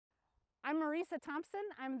I'm Marisa Thompson.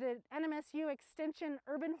 I'm the NMSU Extension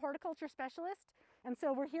Urban Horticulture Specialist. And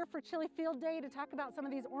so we're here for Chili Field Day to talk about some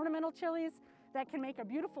of these ornamental chilies that can make a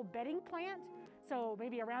beautiful bedding plant. So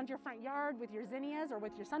maybe around your front yard with your zinnias or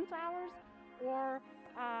with your sunflowers, or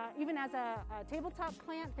even as a tabletop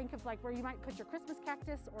plant. Think of like where you might put your Christmas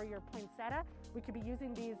cactus or your poinsettia. We could be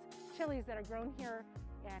using these chilies that are grown here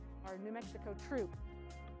at our New Mexico troop.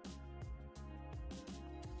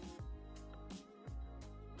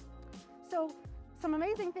 So some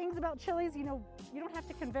amazing things about chilies, you know, you don't have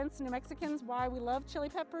to convince New Mexicans why we love chili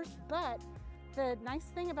peppers, but the nice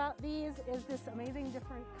thing about these is this amazing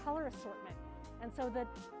different color assortment. And so the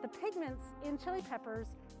pigments in chili peppers,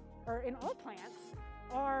 or in all plants,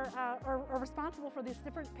 are responsible for this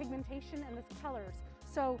different pigmentation and this colors.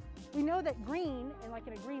 So we know that green, and like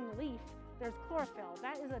in a green leaf, there's chlorophyll.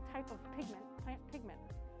 That is a type of pigment, plant pigment.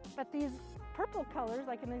 But these purple colors,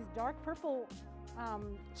 like in these dark purple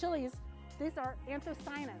chilies, these are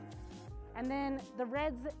anthocyanins. And then the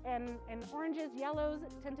reds and oranges, yellows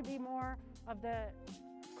tend to be more of the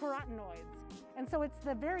carotenoids. And so it's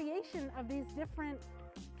the variation of these different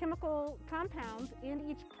chemical compounds in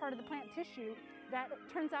each part of the plant tissue that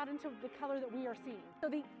turns out into the color that we are seeing. So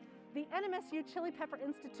the NMSU Chili Pepper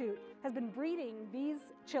Institute has been breeding these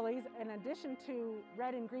chilies in addition to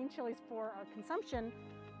red and green chilies for our consumption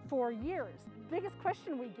for years. The biggest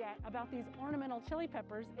question we get about these ornamental chili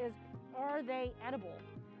peppers is, are they edible?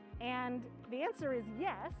 And the answer is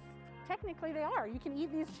yes. Technically they are. You can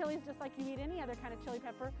eat these chilies just like you eat any other kind of chili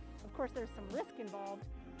pepper. Of course, there's some risk involved.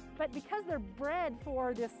 But because they're bred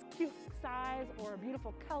for this cute size or a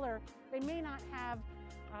beautiful color, they may not have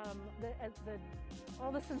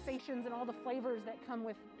all the sensations and all the flavors that come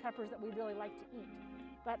with peppers that we really like to eat.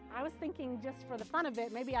 But I was thinking, just for the fun of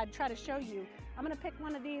it, maybe I'd try to show you. I'm gonna pick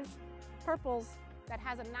one of these purples that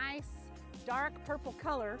has a nice dark purple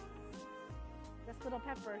color, this little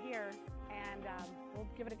pepper here, and we'll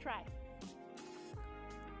give it a try.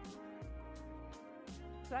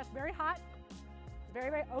 So that's very hot.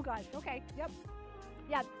 Very, oh gosh, okay, yep.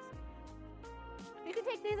 Yeah, you can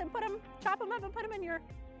take these and chop them up and put them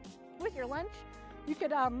with your lunch. You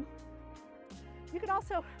could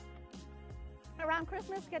also, around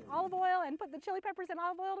Christmas, get olive oil and put the chili peppers in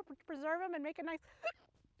olive oil to preserve them and make a nice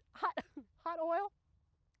hot oil.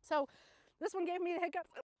 So this one gave me the hiccups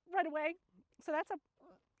right away. So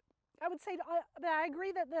I would say that I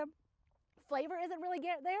agree that the flavor isn't really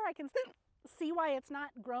there. I can see why it's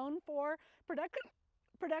not grown for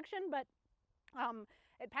production, but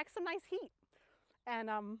it packs some nice heat. And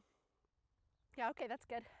yeah, okay, that's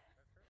good.